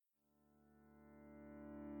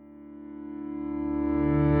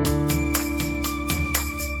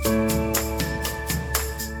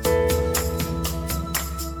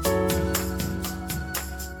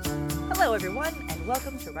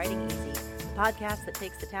Writing Easy, a podcast that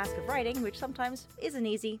takes the task of writing, which sometimes isn't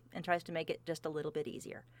easy, and tries to make it just a little bit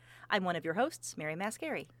easier. I'm one of your hosts, Mary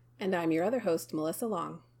Mascari. And I'm your other host, Melissa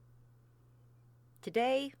Long.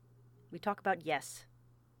 Today, we talk about yes.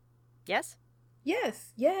 Yes?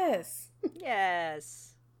 Yes, yes.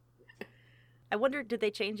 Yes. I wonder, did they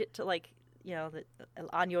change it to the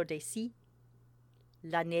l'agneau de si?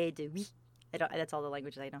 L'année de oui? That's all the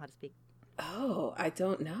languages I know how to speak. Oh, I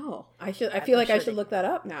don't know. I feel like I should look that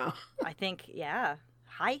up now. I think, yeah.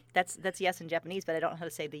 Hi? That's yes in Japanese, but I don't know how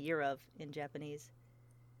to say the year of in Japanese.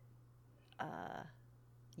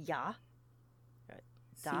 Ya?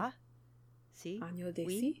 Da? Si? Agneau de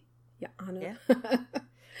oui? si? Yeah, agneau.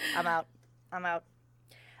 Yeah. I'm out.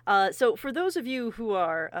 So for those of you who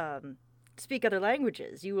are speak other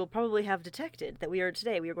languages, you will probably have detected that we are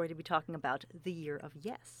going to be talking about the year of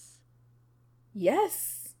yes.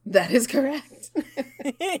 Yes, that is correct.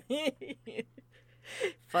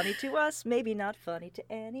 Funny to us, maybe not funny to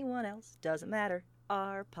anyone else. Doesn't matter.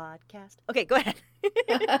 Our podcast. Okay, go ahead.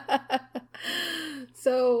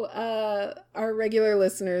 So, our regular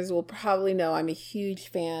listeners will probably know I'm a huge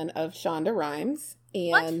fan of Shonda Rhimes.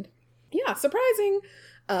 And yeah, surprising.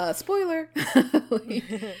 Spoiler.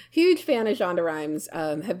 Huge fan of Shonda Rhimes.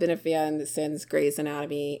 Have been a fan since Grey's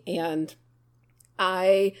Anatomy. And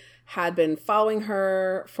I had been following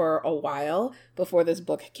her for a while before this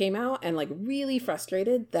book came out and really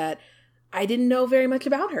frustrated that I didn't know very much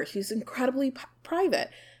about her. She's incredibly private.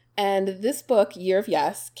 And this book, Year of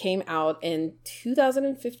Yes, came out in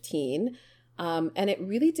 2015. And it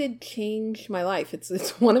really did change my life.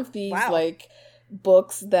 It's one of these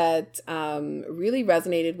books that really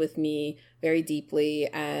resonated with me very deeply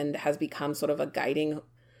and has become sort of a guiding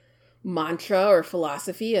mantra or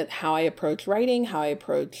philosophy at how I approach writing, how I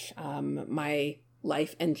approach my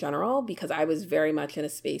life in general, because I was very much in a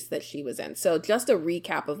space that she was in. So just a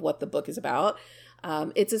recap of what the book is about.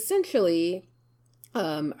 It's essentially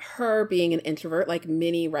her being an introvert, like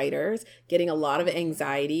many writers, getting a lot of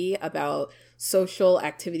anxiety about social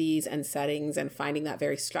activities and settings and finding that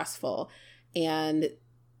very stressful. And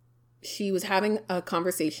she was having a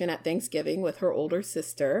conversation at Thanksgiving with her older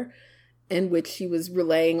sister in which she was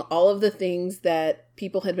relaying all of the things that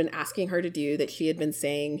people had been asking her to do that she had been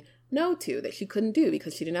saying no to, that she couldn't do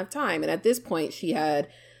because she didn't have time. And at this point, she had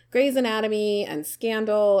Grey's Anatomy and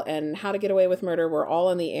Scandal and How to Get Away with Murder were all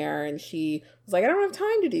in the air. And she was like, I don't have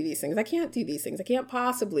time to do these things. I can't do these things. I can't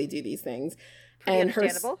possibly do these things. Pretty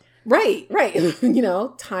understandable. Right.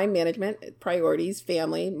 Time management, priorities,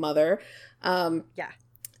 family, mother.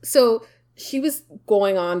 So she was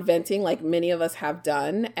going on venting like many of us have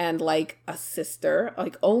done. And like a sister,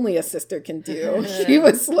 like only a sister can do. She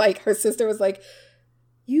was like, her sister was like,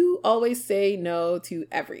 you always say no to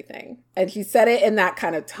everything. And she said it in that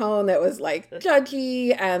kind of tone that was like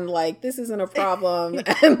judgy and like, this isn't a problem.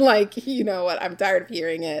 And like, you know what, I'm tired of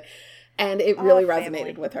hearing it. And it really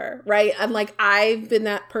resonated with her, right? I'm like, I've been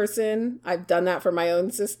that person. I've done that for my own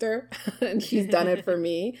sister and she's done it for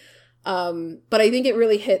me. But I think it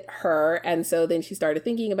really hit her. And so then she started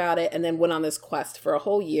thinking about it and then went on this quest for a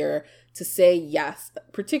whole year to say yes,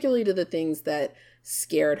 particularly to the things that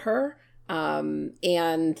scared her.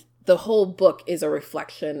 And the whole book is a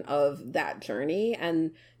reflection of that journey.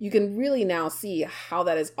 And you can really now see how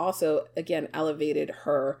that has also, again, elevated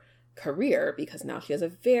her career because now she has a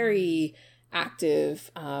very active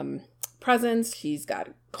presence. She's got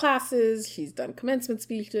classes, she's done commencement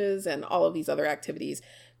speeches and all of these other activities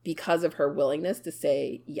because of her willingness to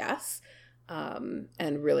say yes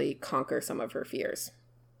and really conquer some of her fears.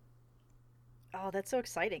 Oh, that's so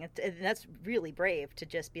exciting. And that's really brave to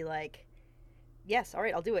just be like, yes, all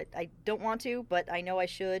right, I'll do it. I don't want to, but I know I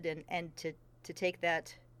should. And to take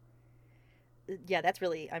that. Yeah, that's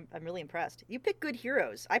really, I'm really impressed. You pick good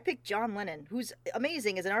heroes. I picked John Lennon, who's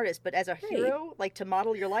amazing as an artist, but as a hero, like to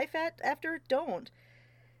model your life after, don't.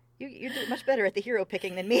 You're much better at the hero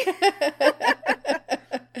picking than me.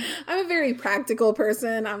 I'm a very practical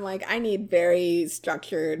person. I'm like, I need very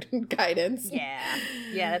structured guidance.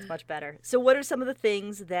 Yeah, that's much better. So what are some of the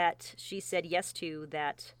things that she said yes to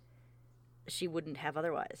that she wouldn't have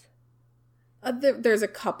otherwise? There's a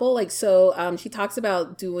couple. She talks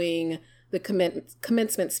about doing the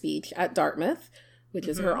commencement speech at Dartmouth, which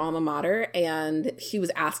is her alma mater. And she was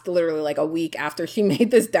asked literally like a week after she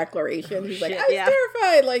made this declaration. She's like, I was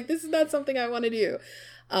terrified. Like, this is not something I want to do.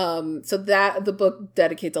 So that the book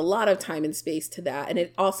dedicates a lot of time and space to that. And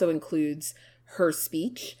it also includes her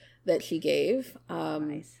speech that she gave.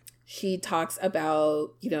 Nice. She talks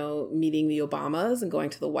about, meeting the Obamas and going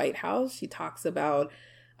to the White House. She talks about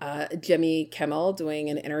Jimmy Kimmel doing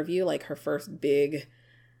an interview, like her first big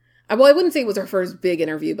Well, I wouldn't say it was her first big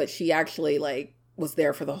interview, but she actually like was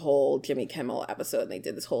there for the whole Jimmy Kimmel episode, and they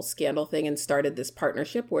did this whole scandal thing and started this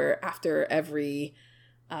partnership where after every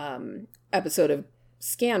episode of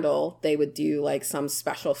Scandal, they would do like some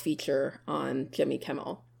special feature on Jimmy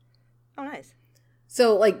Kimmel. Oh, nice.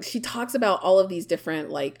 So like she talks about all of these different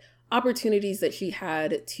like opportunities that she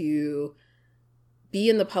had to be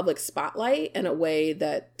in the public spotlight in a way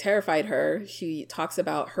that terrified her. She talks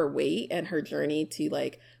about her weight and her journey to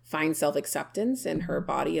like find self-acceptance in her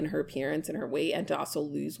body and her appearance and her weight, and to also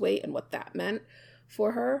lose weight and what that meant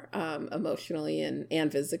for her emotionally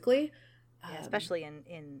and physically. Yeah, especially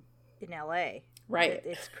in LA. Right.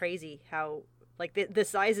 It's crazy how like the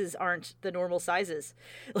sizes aren't the normal sizes.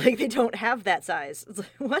 Like they don't have that size. It's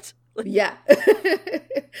like, what? Yeah.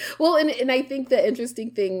 Well, and I think the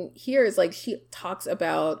interesting thing here is like she talks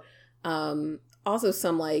about also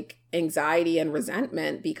some like anxiety and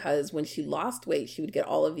resentment, because when she lost weight, she would get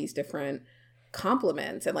all of these different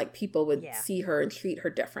compliments and like people would see her and treat her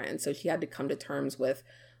different. And so she had to come to terms with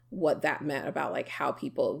what that meant about like how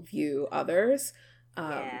people view others.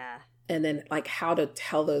 And then like how to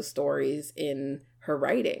tell those stories in her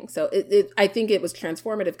writing. So I think it was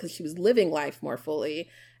transformative because she was living life more fully,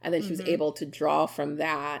 and then she was able to draw from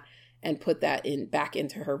that and put that back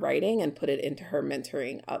into her writing and put it into her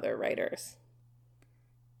mentoring other writers.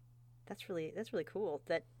 That's really cool.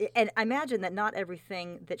 And I imagine that not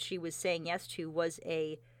everything that she was saying yes to was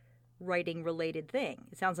a writing related thing.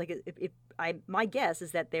 It sounds like my guess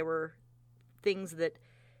is that there were things that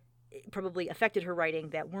probably affected her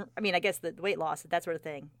writing that weren't, I mean, I guess the weight loss, that sort of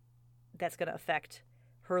thing, that's going to affect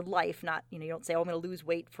her life. Not, you don't say, oh, I'm going to lose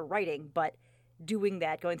weight for writing, but doing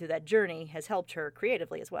that, going through that journey has helped her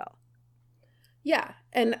creatively as well. Yeah.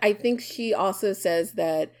 And I think she also says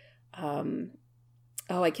that,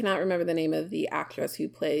 I cannot remember the name of the actress who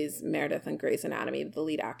plays Meredith on Grey's Anatomy, the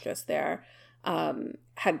lead actress there,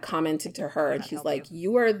 had commented to her, and she's like,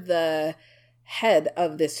 you are the head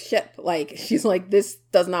of this ship. Like, she's like, this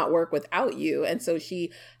does not work without you. And so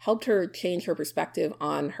she helped her change her perspective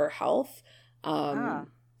on her health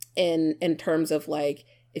in terms of like,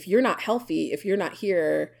 if you're not healthy, if you're not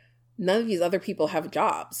here, none of these other people have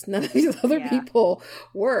jobs. None of these other people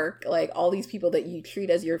work. Like, all these people that you treat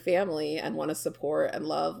as your family and want to support and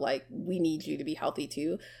love, like, we need you to be healthy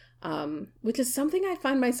too. Which is something I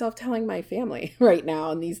find myself telling my family right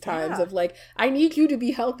now in these times of like, I need you to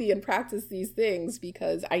be healthy and practice these things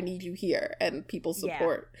because I need you here, and people's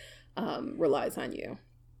support relies on you.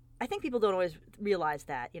 I think people don't always realize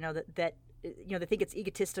that, that they think it's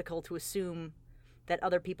egotistical to assume that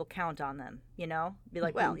other people count on them, be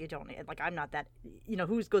like, well, you don't, like, I'm not that,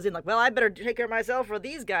 who goes in like, well, I better take care of myself for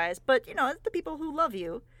these guys. But, it's the people who love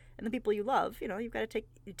you and the people you love, you've got to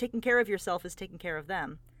taking care of yourself is taking care of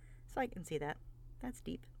them. So I can see that. That's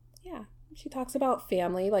deep. Yeah. She talks about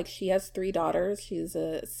family. Like, she has 3 daughters. She's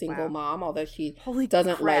a single mom, although she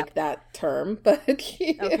doesn't like that term. But I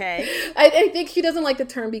think she doesn't like the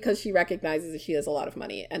term because she recognizes that she has a lot of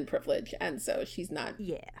money and privilege. And so she's not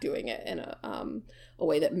doing it in a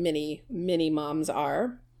way that many moms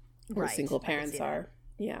are, or single parents are.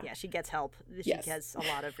 Yeah, she gets help. She has a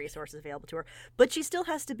lot of resources available to her. But she still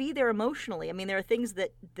has to be there emotionally. I mean, there are things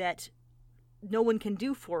that no one can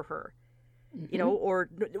do for her,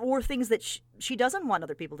 or things that she doesn't want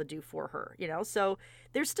other people to do for her, So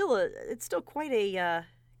there's it's still quite a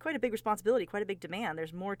big responsibility, quite a big demand.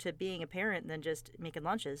 There's more to being a parent than just making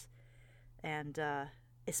lunches, and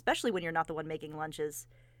especially when you're not the one making lunches,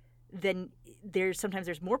 then there's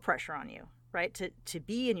more pressure on you, right? To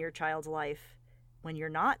be in your child's life when you're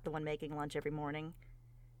not the one making lunch every morning,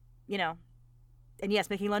 And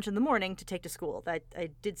yes, making lunch in the morning to take to school.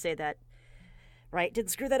 I did say that. Right.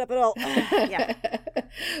 Didn't screw that up at all. Yeah.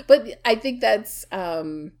 But I think that's,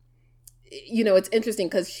 it's interesting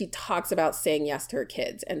because she talks about saying yes to her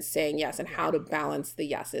kids and saying yes and how to balance the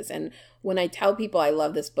yeses. And when I tell people I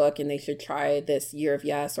love this book and they should try this year of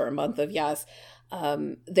yes or a month of yes,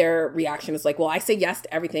 their reaction is like, well, I say yes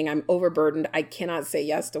to everything. I'm overburdened. I cannot say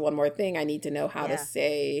yes to one more thing. I need to know how to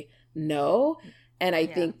say no. And I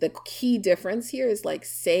think the key difference here is like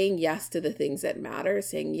saying yes to the things that matter,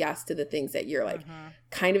 saying yes to the things that you're like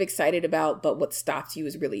kind of excited about, but what stops you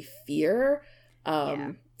is really fear.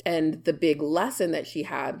 And the big lesson that she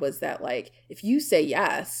had was that like, if you say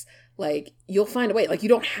yes, like you'll find a way. Like, you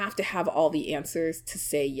don't have to have all the answers to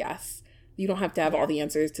say yes. You don't have to have all the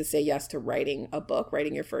answers to say yes to writing a book,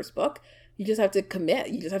 writing your first book. You just have to commit.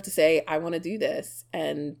 You just have to say, I want to do this.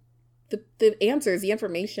 And the answers, the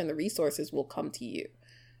information, the resources will come to you.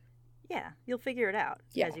 Yeah, you'll figure it out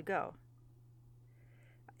as you go.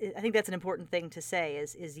 I think that's an important thing to say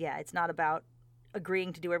is it's not about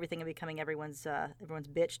agreeing to do everything and becoming everyone's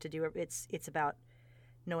bitch to do it. It's about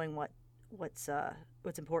knowing what's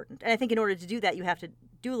important. And I think in order to do that, you have to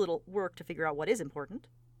do a little work to figure out what is important.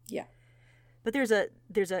 Yeah. But there's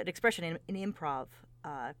an expression in improv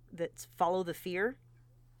that's follow the fear.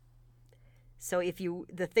 So if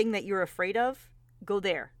the thing that you're afraid of, go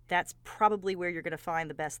there. That's probably where you're going to find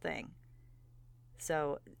the best thing.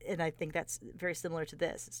 So, and I think that's very similar to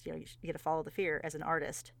this. It's, you got to follow the fear as an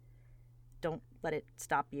artist. Don't let it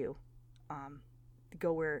stop you.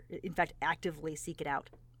 Go where, in fact, actively seek it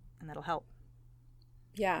out, and that'll help.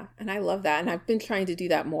 Yeah, and I love that. And I've been trying to do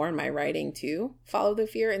that more in my writing too. Follow the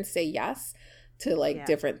fear and say yes to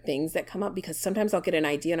different things that come up, because sometimes I'll get an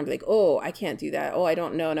idea and I'm like, oh, I can't do that. Oh, I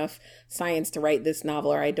don't know enough science to write this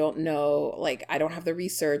novel, or I don't know, I don't have the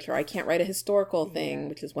research, or I can't write a historical thing,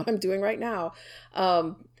 which is what I'm doing right now.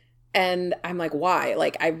 And I'm like, why?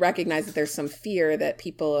 I recognize that there's some fear that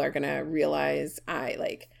people are going to realize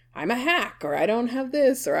I'm a hack, or I don't have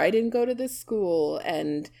this, or I didn't go to this school.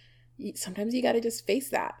 And sometimes you got to just face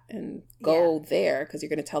that and go there, because you're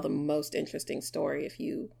going to tell the most interesting story if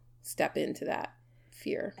you step into that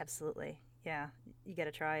fear. Absolutely. Yeah. You got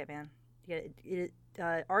to try it, man.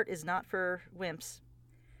 Art is not for wimps.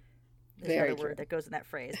 There's another word that goes in that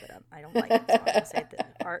phrase, but I don't like it. So I'm going to say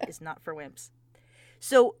that art is not for wimps.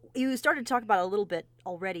 So you started to talk about it a little bit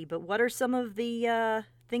already, but what are some of the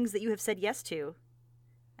things that you have said yes to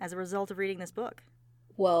as a result of reading this book?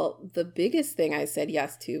 Well, the biggest thing I said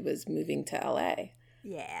yes to was moving to LA.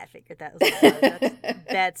 Yeah, I figured that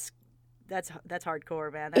was that's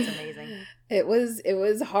hardcore, man. That's amazing. It was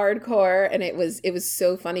hardcore, and it was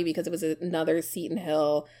so funny because it was another Seton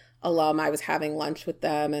Hill alum. I was having lunch with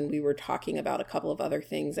them, and we were talking about a couple of other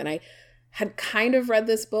things, and I had kind of read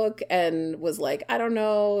this book and was like, I don't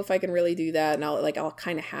know if I can really do that, and I'll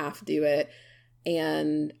kind of half do it.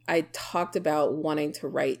 And I talked about wanting to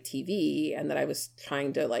write TV, and that I was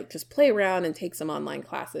trying to just play around and take some online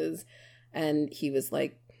classes. And he was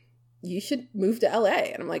like, you should move to LA.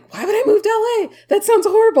 And I'm like, why would I move to LA? That sounds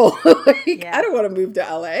horrible. I don't want to move to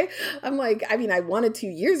LA. I'm like, I wanted 2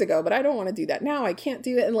 years ago, but I don't want to do that now. I can't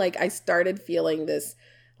do it. And I started feeling this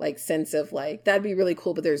sense of that'd be really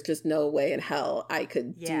cool, but there's just no way in hell I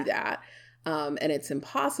could do that. And it's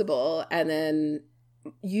impossible. And then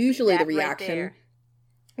usually the reaction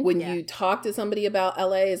when you talk to somebody about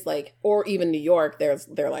LA is or even New York,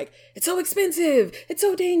 they're like, it's so expensive, it's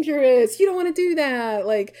so dangerous, you don't want to do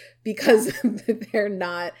that, because they're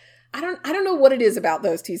not. I don't know what it is about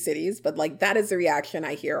those two cities, but that is the reaction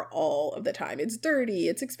I hear all of the time. It's dirty,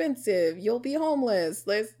 it's expensive, you'll be homeless,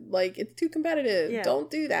 it's too competitive, don't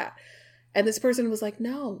do that. And this person was like,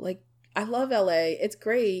 no, I love LA, it's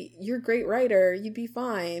great, you're a great writer, you'd be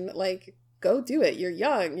fine, go do it. You're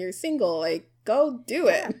young. You're single. Go do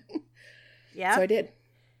it. Yeah. So I did.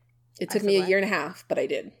 It took me a year and a half, but I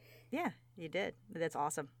did. Yeah, you did. That's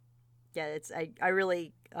awesome. Yeah, I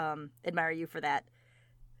really admire you for that.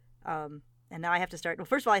 And now I have to start. Well,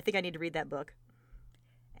 first of all, I think I need to read that book.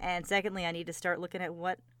 And secondly, I need to start looking at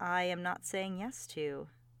what I am not saying yes to.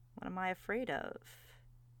 What am I afraid of?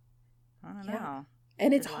 I don't know.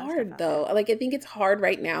 And it's hard, though. I think it's hard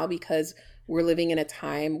right now because we're living in a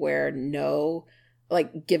time where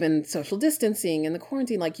given social distancing and the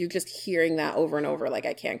quarantine, you're just hearing that over and over.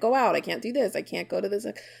 I can't go out. I can't do this. I can't go to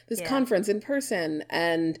this conference in person.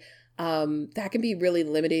 And that can be really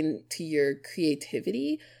limiting to your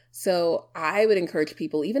creativity. So I would encourage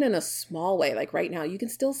people, even in a small way, right now, you can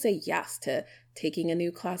still say yes to taking a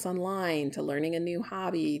new class online, to learning a new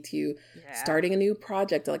hobby, to starting a new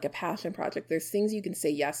project, a passion project. There's things you can say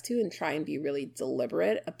yes to and try and be really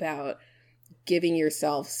deliberate about giving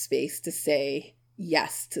yourself space to say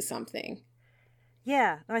yes to something.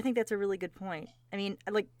 Yeah, I think that's a really good point.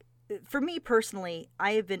 For me personally,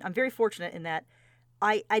 I'm very fortunate in that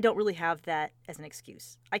I don't really have that as an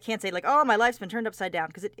excuse. I can't say oh, my life's been turned upside down,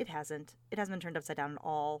 because it hasn't. It hasn't been turned upside down at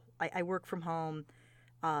all. I work from home.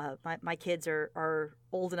 My kids are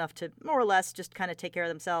old enough to more or less just kind of take care of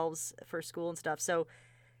themselves for school and stuff. So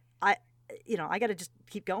I got to just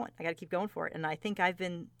keep going. I got to keep going for it. And I think I've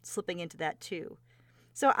been slipping into that too.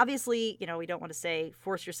 So obviously, we don't want to say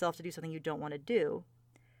force yourself to do something you don't want to do,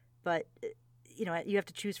 but you have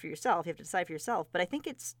to choose for yourself. You have to decide for yourself. But I think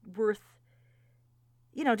it's worth,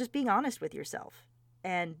 just being honest with yourself,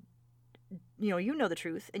 and you know the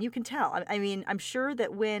truth, and you can tell. I'm sure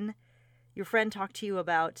that when your friend talked to you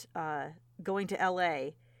about going to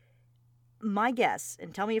LA, my guess,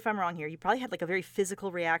 and tell me if I'm wrong here, you probably had a very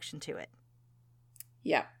physical reaction to it.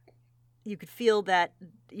 Yeah. You could feel that,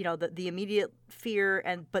 the immediate fear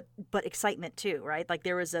but excitement too, right?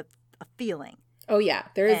 There was a feeling. Oh yeah,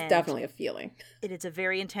 there is And definitely a feeling. it's a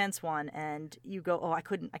very intense one, and you go, oh, I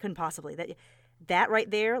couldn't possibly. That right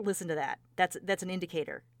there, listen to that. That's an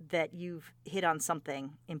indicator that you've hit on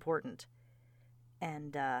something important.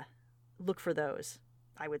 And look for those,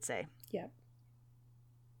 I would say. Yeah.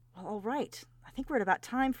 Well, all right. I think we're at about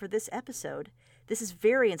time for this episode. This is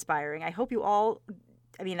very inspiring. I hope you all,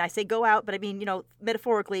 I mean, I say go out, but I mean,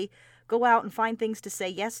 metaphorically, go out and find things to say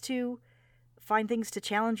yes to, find things to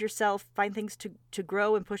challenge yourself, find things to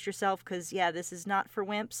grow and push yourself, because, yeah, this is not for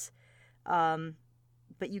wimps,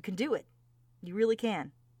 but you can do it. You really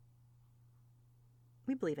can.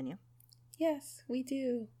 We believe in you. Yes, we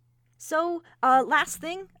do. So, last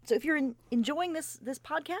thing. So if you're enjoying this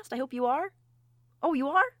podcast, I hope you are. Oh, you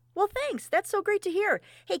are? Well, thanks. That's so great to hear.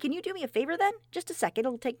 Hey, can you do me a favor then? Just a second.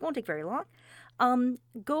 Won't take very long.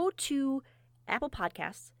 Go to Apple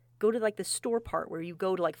Podcasts. Go to like the store part where you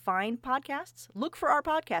go to like find podcasts. Look for our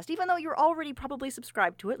podcast, even though you're already probably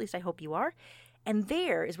subscribed to it. At least I hope you are. And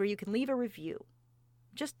there is where you can leave a review.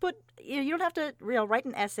 Just put, you don't have to write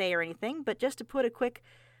an essay or anything, but just to put a quick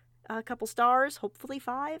couple stars, hopefully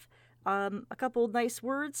 5, a couple nice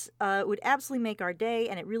words would absolutely make our day,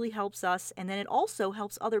 and it really helps us. And then it also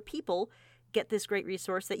helps other people get this great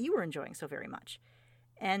resource that you are enjoying so very much.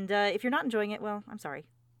 And if you're not enjoying it, well, I'm sorry.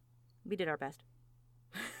 We did our best.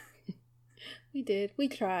 We did. We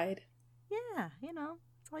tried. Yeah,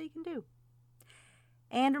 that's all you can do.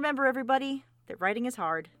 And remember, everybody, that writing is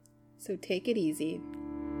hard. So take it easy.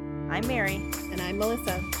 I'm Mary. And I'm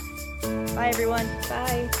Melissa. Bye, everyone.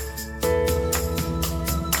 Bye.